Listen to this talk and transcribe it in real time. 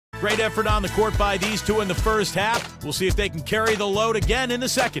Great effort on the court by these two in the first half. We'll see if they can carry the load again in the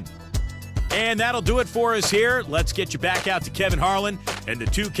second. And that'll do it for us here. Let's get you back out to Kevin Harlan and the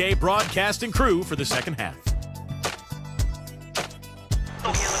 2K broadcasting crew for the second half.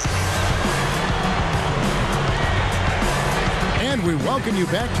 And we welcome you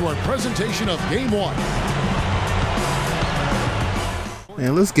back to our presentation of Game 1.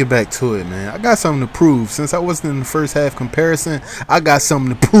 Man, let's get back to it, man. I got something to prove. Since I wasn't in the first half comparison, I got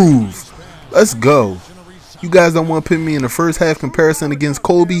something to prove. Let's go. You guys don't want to put me in the first half comparison against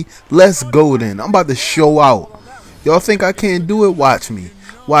Kobe? Let's go then. I'm about to show out. Y'all think I can't do it? Watch me.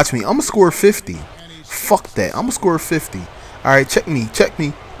 Watch me. I'm going to score 50. Fuck that. I'm going to score 50. Alright, check me. Check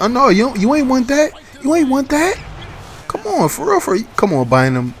me. Oh, no, you ain't want that? You ain't want that? Come on, for real. Come on,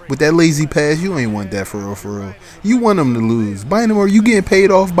 Bynum. With that lazy pass, you ain't want that for real. You want them to lose. Bynum, are you getting paid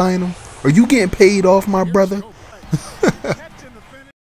off, Bynum? Are you getting paid off, my brother?